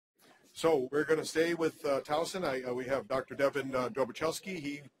So we're going to stay with Towson. We have Dr. Devin Dobrachowski.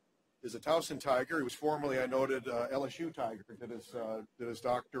 He is a Towson Tiger. He was formerly, I noted, LSU Tiger. Did his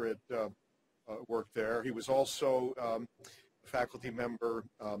doctorate work there. He was also a faculty member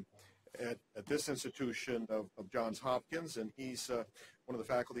at this institution of Johns Hopkins, and he's one of the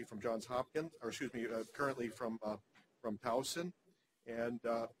faculty from Johns Hopkins, or excuse me, currently from Towson. And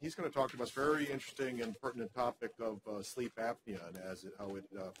he's going to talk to us very interesting and pertinent topic of sleep apnea and how it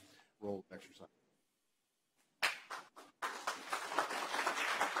roles exercise.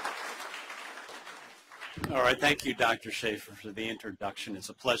 All right, thank you, Dr. Schaefer, for the introduction. It's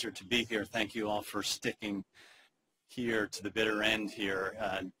a pleasure to be here. Thank you all for sticking here to the bitter end here.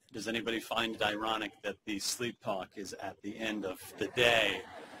 Does anybody find it ironic that the sleep talk is at the end of the day?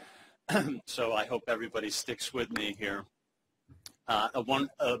 So I hope everybody sticks with me here.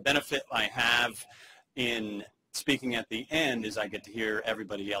 A benefit I have in speaking at the end is I get to hear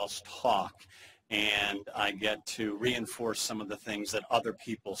everybody else talk, and I get to reinforce some of the things that other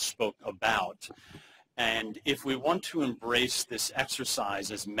people spoke about. And if we want to embrace this exercise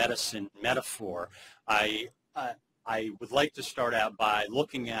as medicine metaphor, I would like to start out by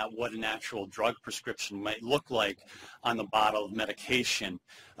looking at what an actual drug prescription might look like on the bottle of medication.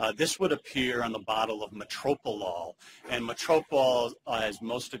 This would appear on the bottle of metoprolol. And metoprolol, as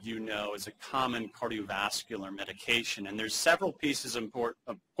most of you know, is a common cardiovascular medication. And there's several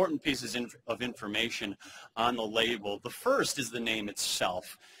important pieces of information on the label. The first is the name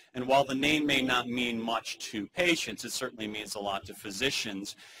itself. And while the name may not mean much to patients, it certainly means a lot to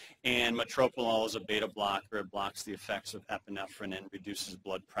physicians. And metoprolol is a beta blocker. It blocks the effects of epinephrine and reduces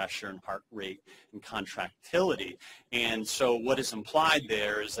blood pressure and heart rate and contractility. And so what is implied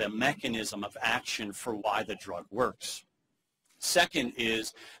there is a mechanism of action for why the drug works. Second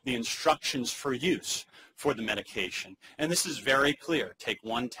is the instructions for use for the medication. And this is very clear. Take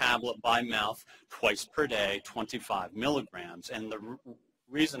one tablet by mouth twice per day, 25 milligrams. And the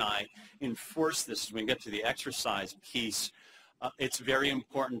reason I enforce this is when we get to the exercise piece, it's very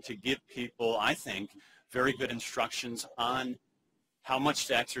important to give people, I think, very good instructions on how much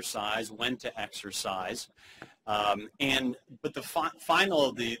to exercise, when to exercise. But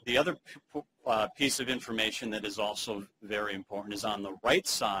the other piece of information that is also very important is on the right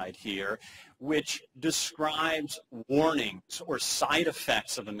side here, which describes warnings or side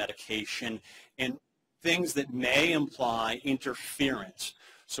effects of a medication and things that may imply interference.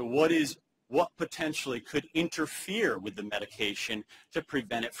 So what potentially could interfere with the medication to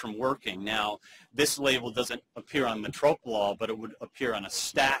prevent it from working? Now, this label doesn't appear on metoprolol, but it would appear on a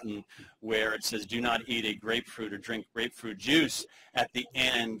statin where it says do not eat a grapefruit or drink grapefruit juice at the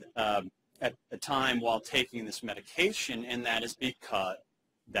end, at the time while taking this medication, and that is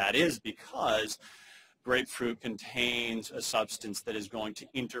because grapefruit contains a substance that is going to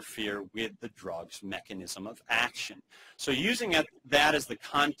interfere with the drug's mechanism of action. So using that as the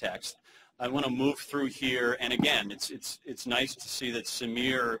context, I want to move through here, and again, it's nice to see that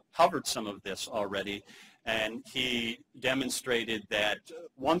Samir covered some of this already, and he demonstrated that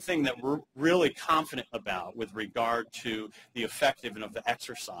one thing that we're really confident about with regard to the effectiveness of the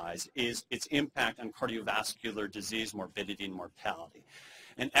exercise is its impact on cardiovascular disease, morbidity, and mortality.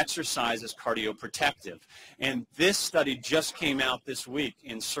 And exercise is cardioprotective. And this study just came out this week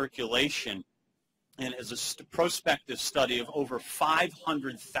in Circulation, and is a prospective study of over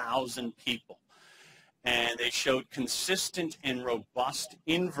 500,000 people. And they showed consistent and robust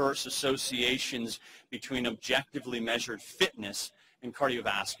inverse associations between objectively measured fitness and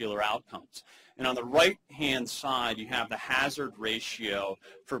cardiovascular outcomes. And on the right-hand side, you have the hazard ratio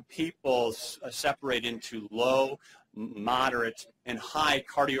for people separated into low, moderate, and high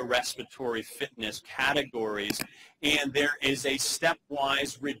cardiorespiratory fitness categories. And there is a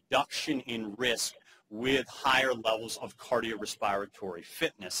stepwise reduction in risk with higher levels of cardiorespiratory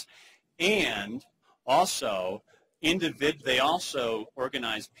fitness. And also, they also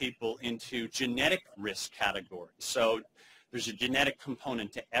organize people into genetic risk categories. So there's a genetic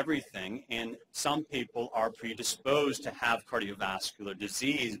component to everything, and some people are predisposed to have cardiovascular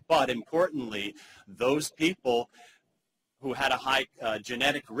disease. But importantly, those people who had a high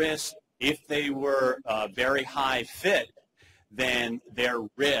genetic risk, if they were very high fit, then their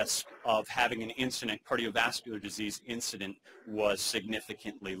risk of having an cardiovascular disease incident was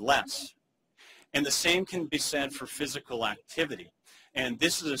significantly less. And the same can be said for physical activity. And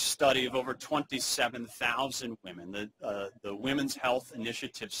this is a study of over 27,000 women. The Women's Health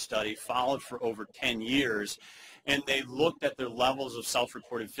Initiative study followed for over 10 years, and they looked at their levels of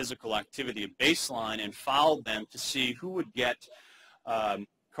self-reported physical activity at baseline and followed them to see who would get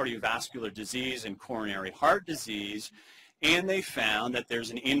cardiovascular disease and coronary heart disease. And they found that there's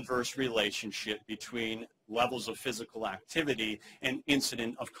an inverse relationship between levels of physical activity and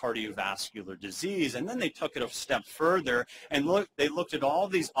incidence of cardiovascular disease. And then they took it a step further and they looked at all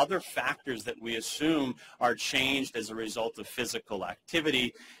these other factors that we assume are changed as a result of physical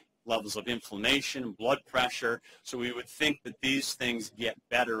activity, levels of inflammation, blood pressure. So we would think that these things get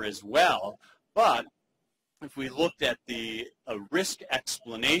better as well. But if we looked at the risk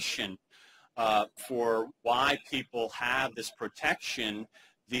explanation for why people have this protection,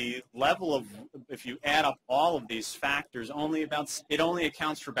 the level of, if you add up all of these factors, it only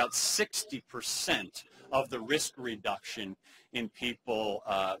accounts for about 60% of the risk reduction in people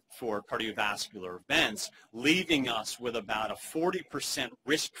for cardiovascular events, leaving us with about a 40%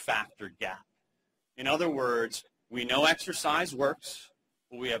 risk factor gap. In other words, we know exercise works,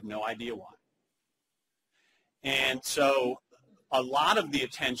 but we have no idea why. And so a lot of the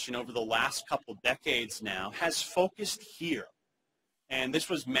attention over the last couple decades now has focused here. And this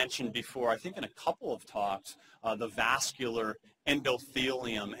was mentioned before, I think in a couple of talks, the vascular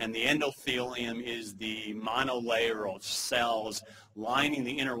endothelium. And the endothelium is the monolayer of cells lining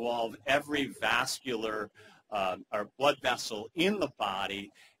the inner wall of every vascular or blood vessel in the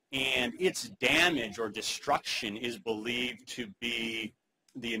body. And its damage or destruction is believed to be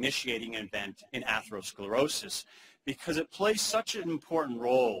the initiating event in atherosclerosis, because it plays such an important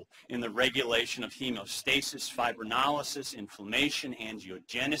role in the regulation of hemostasis, fibrinolysis, inflammation,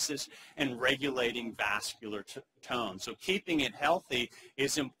 angiogenesis, and regulating vascular tone. So keeping it healthy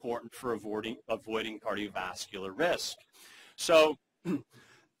is important for avoiding cardiovascular risk. So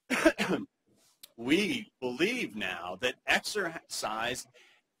we believe now that exercise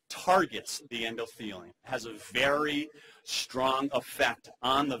targets the endothelium, has a very strong effect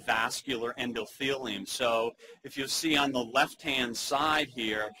on the vascular endothelium. So if you see on the left-hand side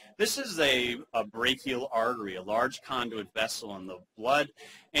here, this is a brachial artery, a large conduit vessel in the blood,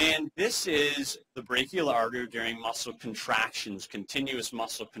 and this is the brachial artery during muscle contractions, continuous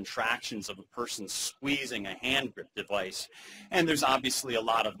muscle contractions of a person squeezing a hand grip device. And there's obviously a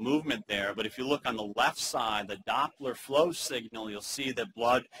lot of movement there, but if you look on the left side, the Doppler flow signal, you'll see that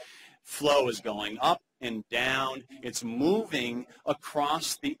blood flow is going up and down. It's moving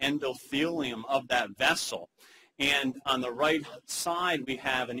across the endothelium of that vessel. And on the right side, we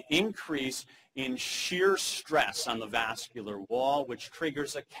have an increase in shear stress on the vascular wall, which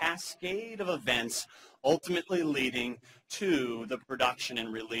triggers a cascade of events, ultimately leading to the production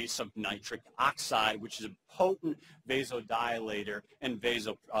and release of nitric oxide, which is a potent vasodilator and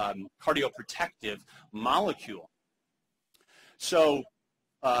cardioprotective molecule. So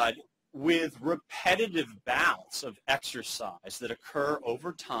with repetitive bouts of exercise that occur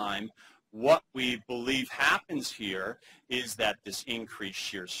over time, what we believe happens here is that this increased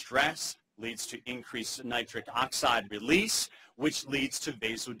shear stress leads to increased nitric oxide release, which leads to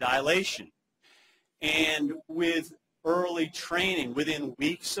vasodilation. And with early training, within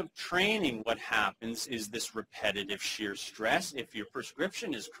weeks of training, what happens is this repetitive shear stress, if your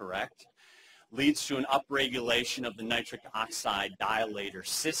prescription is correct, leads to an upregulation of the nitric oxide dilator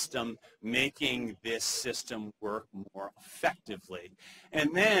system, making this system work more effectively.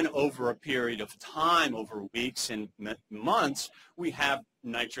 And then over a period of time, over weeks and months, we have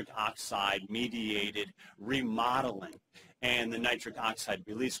nitric oxide mediated remodeling. And the nitric oxide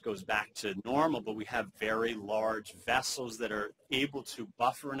release goes back to normal, but we have very large vessels that are able to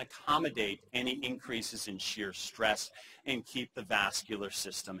buffer and accommodate any increases in shear stress and keep the vascular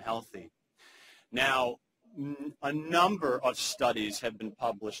system healthy. Now, a number of studies have been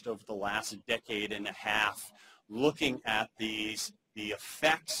published over the last decade and a half looking at the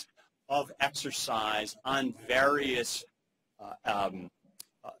effects of exercise on various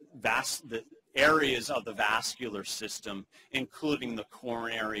areas of the vascular system, including the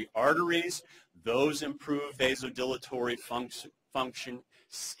coronary arteries. Those improve vasodilatory function.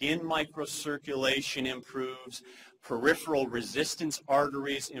 Skin microcirculation improves. Peripheral resistance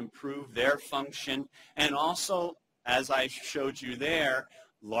arteries improve their function. And also, as I showed you there,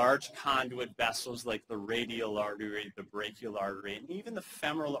 large conduit vessels like the radial artery, the brachial artery, and even the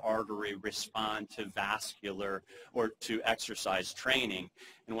femoral artery respond to vascular or to exercise training.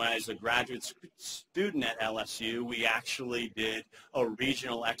 And when I was a graduate student at LSU, we actually did a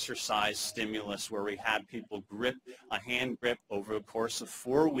regional exercise stimulus where we had people grip a hand grip over the course of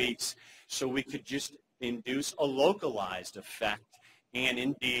 4 weeks so we could just induce a localized effect. And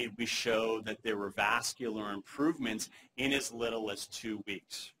indeed, we showed that there were vascular improvements in as little as 2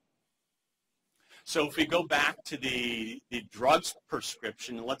 weeks. So if we go back to the drugs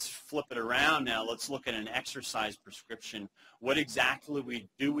prescription, let's flip it around now. Let's look at an exercise prescription. What exactly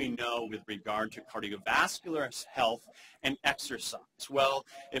do we know with regard to cardiovascular health and exercise? Well,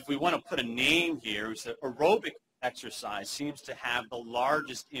 if we want to put a name here, it's that aerobic exercise seems to have the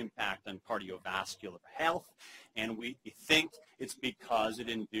largest impact on cardiovascular health, and we think it's because it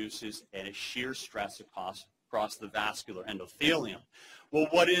induces a shear stress across the vascular endothelium. Well,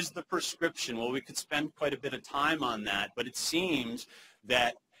 what is the prescription? Well, we could spend quite a bit of time on that, but it seems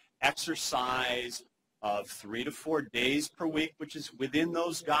that exercise of 3 to 4 days per week, which is within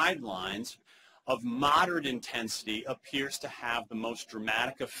those guidelines, of moderate intensity appears to have the most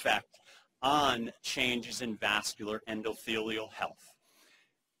dramatic effect on changes in vascular endothelial health.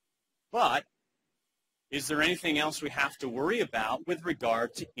 But is there anything else we have to worry about with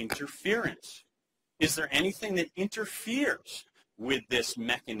regard to interference? Is there anything that interferes with this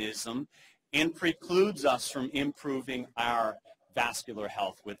mechanism and precludes us from improving our vascular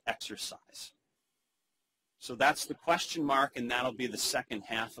health with exercise? So that's the question mark, and that'll be the second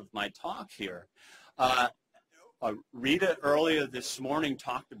half of my talk here. Rita earlier this morning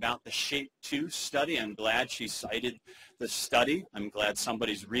talked about the SHAPE-2 study. I'm glad she cited the study. I'm glad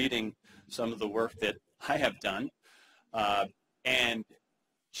somebody's reading some of the work that I have done. And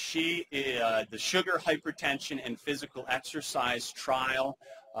the sugar, hypertension, and physical exercise trial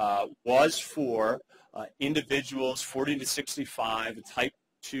was for individuals 40 to 65 with type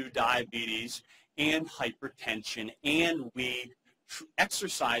 2 diabetes and hypertension, and we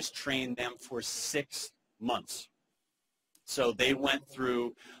exercise trained them for 6 months. So they went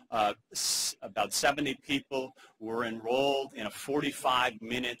through about 70 people were enrolled in a 45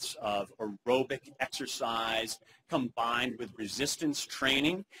 minutes of aerobic exercise combined with resistance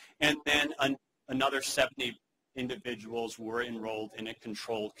training, and then another 70 individuals were enrolled in a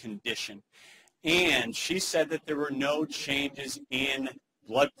controlled condition. And she said that there were no changes in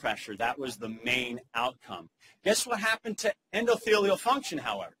blood pressure. That was the main outcome. Guess what happened to endothelial function,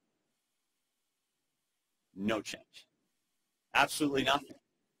 however? No change. Absolutely nothing.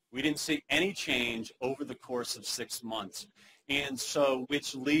 We didn't see any change over the course of 6 months. And so,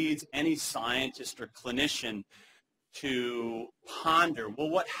 which leads any scientist or clinician to ponder, well,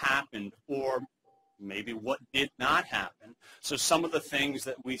 what happened, or maybe what did not happen? So some of the things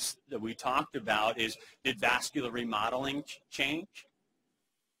that we talked about is, did vascular remodeling change?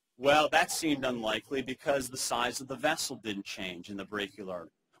 Well, that seemed unlikely because the size of the vessel didn't change in the brachial artery.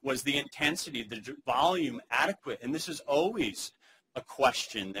 Was the intensity, the volume adequate? And this is always a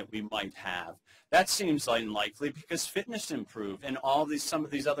question that we might have. That seems unlikely because fitness improved and some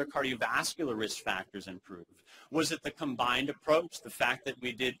of these other cardiovascular risk factors improved. Was it the combined approach, the fact that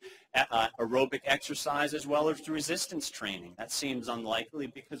we did aerobic exercise as well as resistance training? That seems unlikely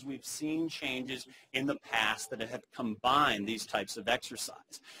because we've seen changes in the past that have combined these types of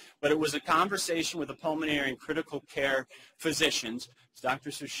exercise. But it was a conversation with the pulmonary and critical care physicians. Is Dr.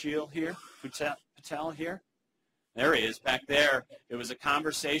 Sushil here? Patel here? There he is back there. It was a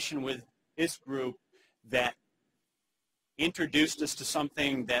conversation with his group that introduced us to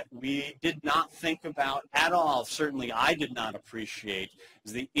something that we did not think about at all. Certainly I did not appreciate,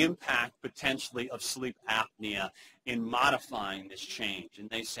 is the impact potentially of sleep apnea in modifying this change. And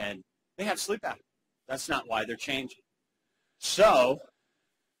they said, they have sleep apnea. That's not why they're changing. So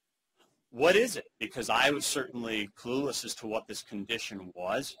what is it? Because I was certainly clueless as to what this condition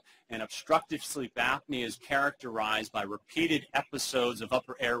was. And obstructive sleep apnea is characterized by repeated episodes of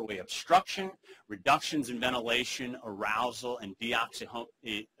upper airway obstruction, reductions in ventilation, arousal, and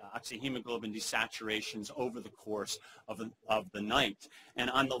oxyhemoglobin desaturations over the course of the night. And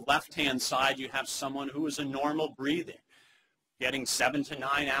on the left-hand side, you have someone who is a normal breathing, getting 7 to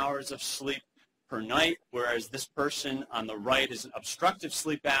 9 hours of sleep per night, whereas this person on the right is an obstructive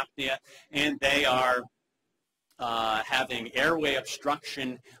sleep apnea, and they are having airway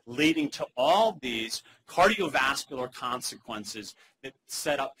obstruction, leading to all these cardiovascular consequences that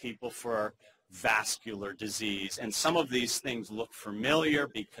set up people for vascular disease. And some of these things look familiar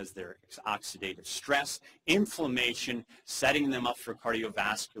because they're oxidative stress, inflammation, setting them up for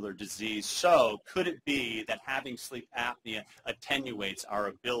cardiovascular disease. So could it be that having sleep apnea attenuates our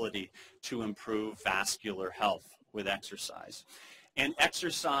ability to improve vascular health with exercise? And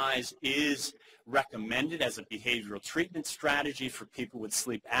exercise is recommended as a behavioral treatment strategy for people with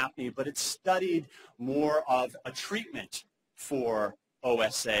sleep apnea, but it's studied more of a treatment for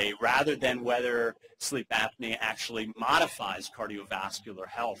OSA rather than whether sleep apnea actually modifies cardiovascular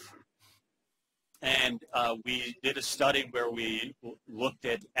health. And we did a study where we looked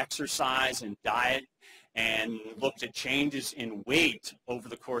at exercise and diet and looked at changes in weight over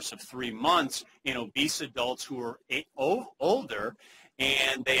the course of 3 months in obese adults who were older,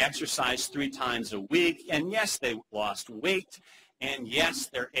 and they exercised 3 times a week, and yes, they lost weight, and yes,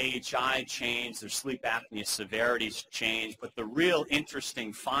 their AHI changed, their sleep apnea severities changed, but the real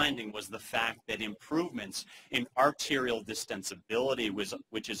interesting finding was the fact that improvements in arterial distensibility,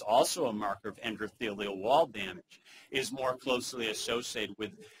 which is also a marker of endothelial wall damage, is more closely associated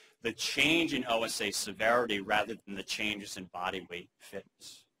with the change in OSA severity rather than the changes in body weight and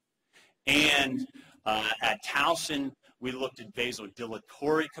fitness. And at Towson, we looked at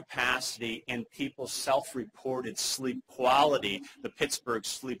vasodilatory capacity and people's self-reported sleep quality, the Pittsburgh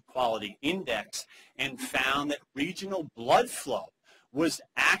Sleep Quality Index, and found that regional blood flow was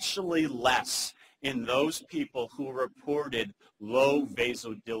actually less in those people who reported low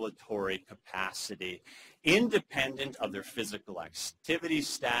vasodilatory capacity, independent of their physical activity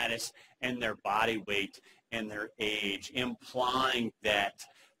status and their body weight and their age, implying that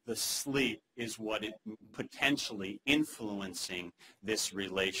the sleep is what is potentially influencing this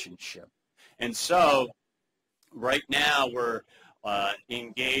relationship. And so right now we're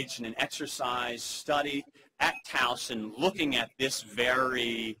engaged in an exercise study at Towson looking at this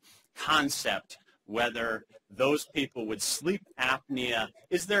very concept, whether those people with sleep apnea,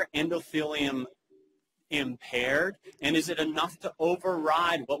 is their endothelium impaired, and is it enough to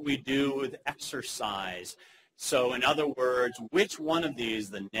override what we do with exercise? So in other words, which one of these,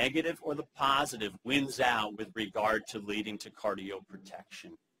 the negative or the positive, wins out with regard to leading to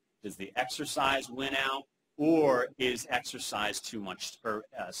cardioprotection? Does the exercise win out, or is exercise too much, or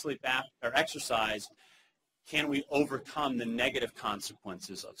exercise, can we overcome the negative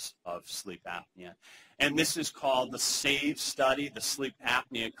consequences of sleep apnea? And this is called the SAV Study, the Sleep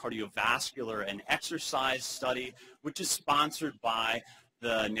Apnea Cardiovascular and Exercise Study, which is sponsored by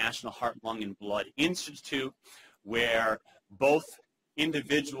the National Heart, Lung, and Blood Institute, where both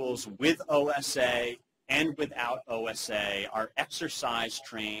individuals with OSA and without OSA are exercise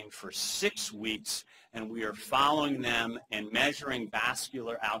trained for 6 weeks, and we are following them and measuring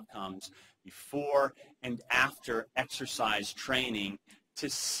vascular outcomes before and after exercise training to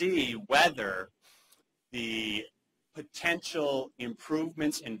see whether the potential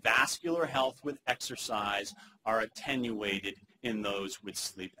improvements in vascular health with exercise are attenuated in those with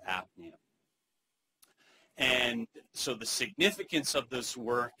sleep apnea. And so the significance of this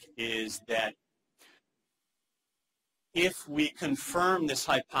work is that if we confirm this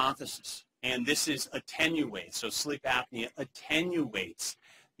hypothesis, and this is attenuates, so sleep apnea attenuates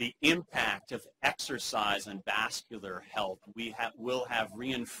the impact of exercise on vascular health, we will have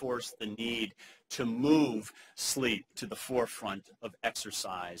reinforced the need to move sleep to the forefront of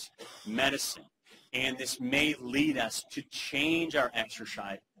exercise medicine. And this may lead us to change our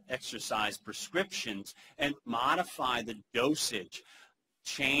exercise prescriptions and modify the dosage,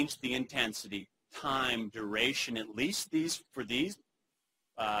 change the intensity, time, duration, at least for these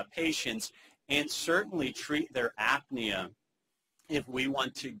patients, and certainly treat their apnea if we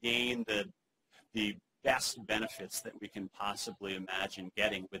want to gain the best benefits that we can possibly imagine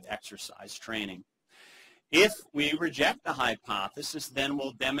getting with exercise training. If we reject the hypothesis, then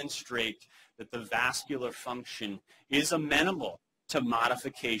we'll demonstrate that the vascular function is amenable to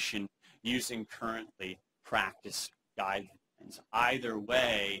modification using currently practiced guidelines. Either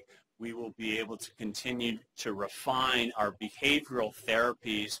way, we will be able to continue to refine our behavioral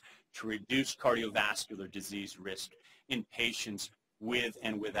therapies to reduce cardiovascular disease risk in patients with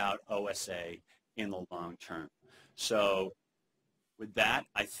and without OSA in the long term. So with that,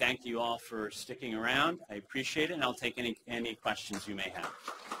 I thank you all for sticking around. I appreciate it, and I'll take any questions you may have.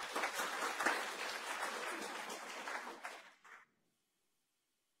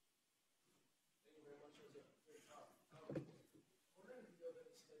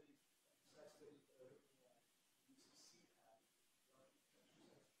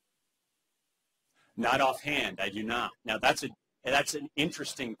 Not offhand, I do not. Now that's an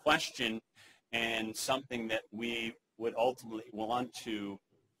interesting question, and something that we would ultimately want to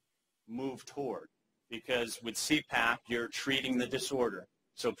move toward, because with CPAP you're treating the disorder.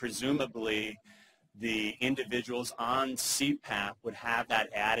 So presumably the individuals on CPAP would have that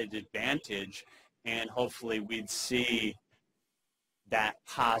added advantage, and hopefully we'd see that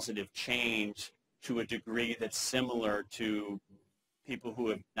positive change to a degree that's similar to people who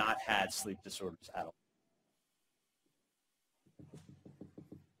have not had sleep disorders at all.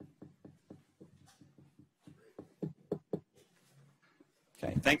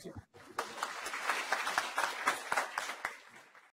 Okay, thank you.